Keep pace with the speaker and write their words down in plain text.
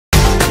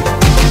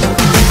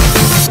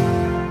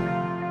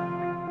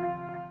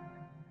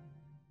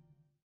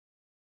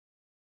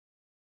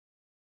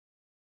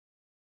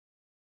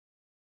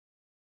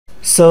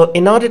So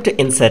in order to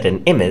insert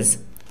an image,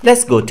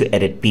 let's go to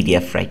Edit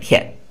PDF right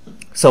here.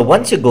 So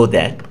once you go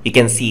there, you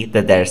can see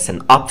that there's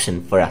an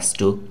option for us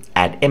to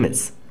add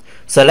image.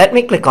 So let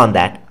me click on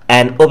that,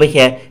 and over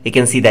here you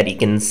can see that you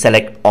can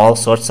select all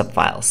sorts of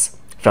files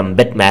from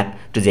bitmap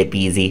to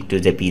JPEG to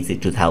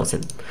JPEG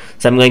 2000.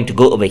 So I'm going to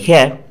go over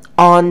here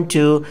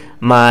onto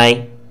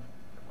my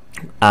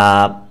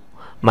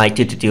my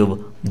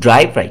TutuTube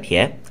drive right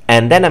here,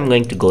 and then I'm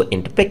going to go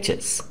into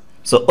pictures.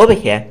 So over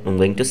here I'm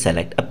going to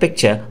select a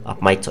picture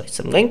of my choice.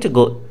 I'm going to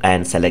go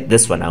and select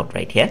this one out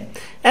right here,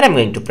 and I'm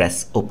going to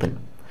press open.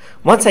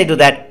 Once I do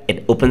that,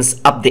 it opens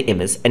up the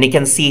image, and you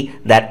can see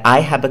that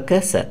I have a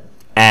cursor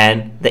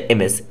and the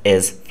image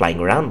is flying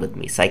around with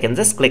me. So I can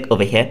just click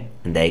over here,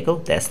 and there you go,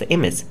 there's the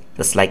image,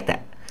 just like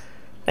that.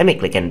 Let me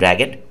click and drag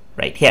it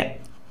right here.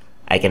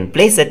 I can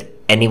place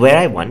it anywhere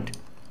I want,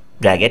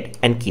 drag it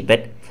and keep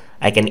it.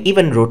 I can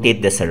even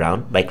rotate this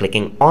around by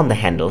clicking on the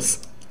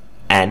handles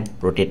and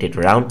rotate it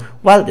around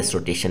while this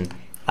rotation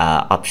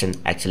option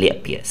actually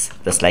appears,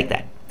 just like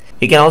that.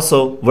 You can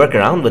also work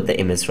around with the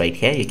image right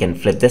here. You can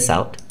flip this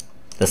out,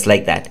 just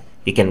like that.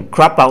 You can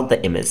crop out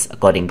the image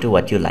according to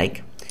what you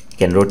like.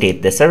 You can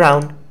rotate this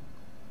around,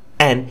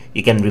 and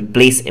you can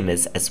replace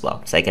image as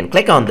well. So I can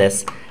click on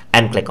this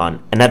and click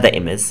on another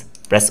image,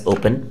 press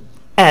open,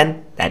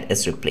 and that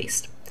is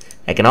replaced.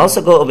 I can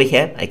also go over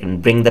here. I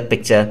can bring the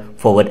picture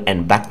forward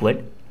and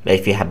backward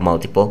if you have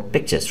multiple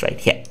pictures right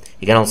here.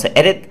 You can also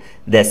edit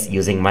this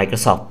using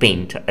Microsoft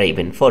Paint or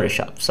even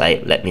Photoshop.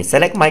 So let me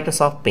select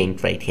Microsoft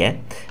Paint right here,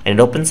 and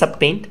it opens up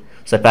Paint.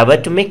 So if I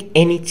were to make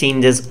any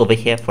changes over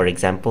here, for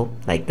example,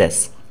 like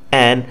this,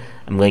 and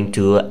I'm going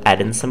to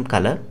add in some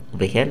color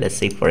over here. Let's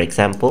say, for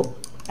example,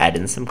 add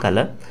in some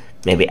color,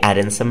 maybe add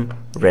in some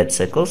red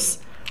circles,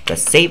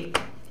 press save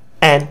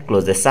and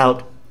close this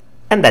out,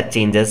 and that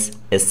changes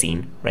is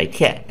seen right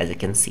here, as you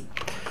can see.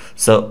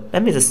 So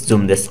let me just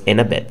zoom this in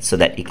a bit so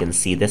that you can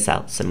see this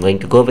out. So I'm going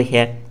to go over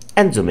here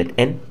and zoom it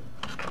in.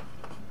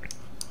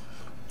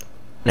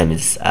 Let me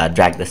just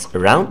drag this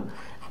around,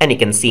 and you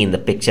can see in the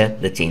picture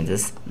the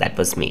changes that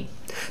was made.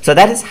 So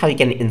that is how you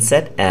can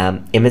insert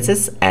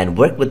images and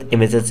work with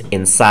images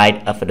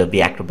inside of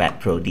Adobe Acrobat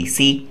Pro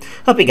DC.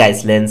 Hope you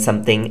guys learned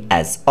something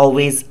as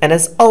always, and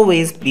as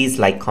always, please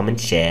like, comment,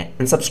 share,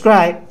 and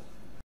subscribe.